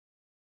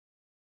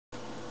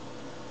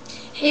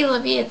Hey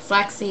Libby, it's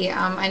Lexi.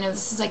 I know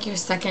this is like your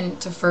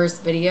second to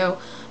first video,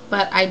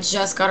 but I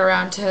just got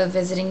around to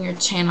visiting your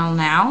channel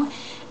now,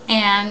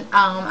 and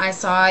I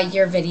saw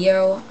your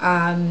video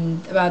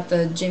about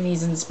the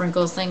jimmies and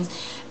sprinkles things.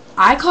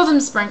 I call them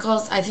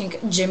sprinkles. I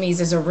think jimmies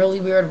is a really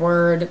weird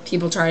word.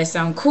 People try to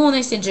sound cool when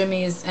they say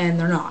jimmies, and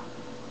they're not.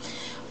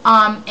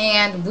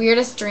 And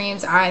weirdest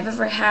dreams I've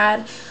ever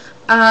had.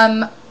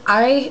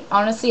 I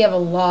honestly have a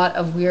lot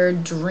of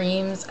weird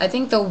dreams. I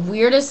think the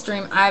weirdest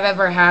dream I've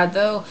ever had,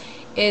 though,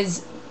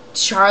 is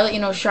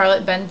Charlotte,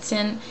 Charlotte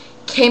Benson,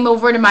 came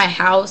over to my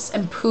house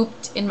and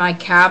pooped in my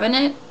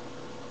cabinet.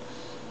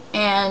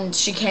 And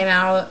she came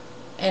out,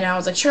 and I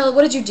was like, Charlotte,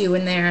 what did you do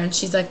in there? And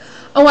she's like,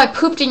 oh, I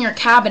pooped in your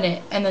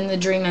cabinet. And then the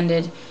dream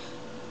ended.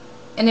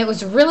 And it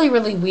was really,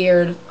 really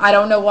weird. I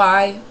don't know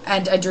why.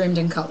 And I dreamed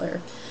in color.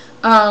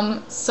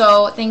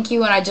 So thank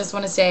you, and I just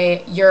want to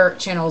say your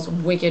channel is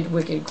wicked,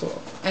 wicked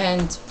cool.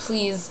 And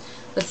please,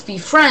 let's be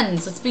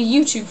friends. Let's be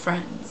YouTube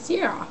friends.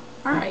 Yeah.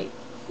 Alright.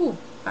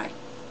 Bye.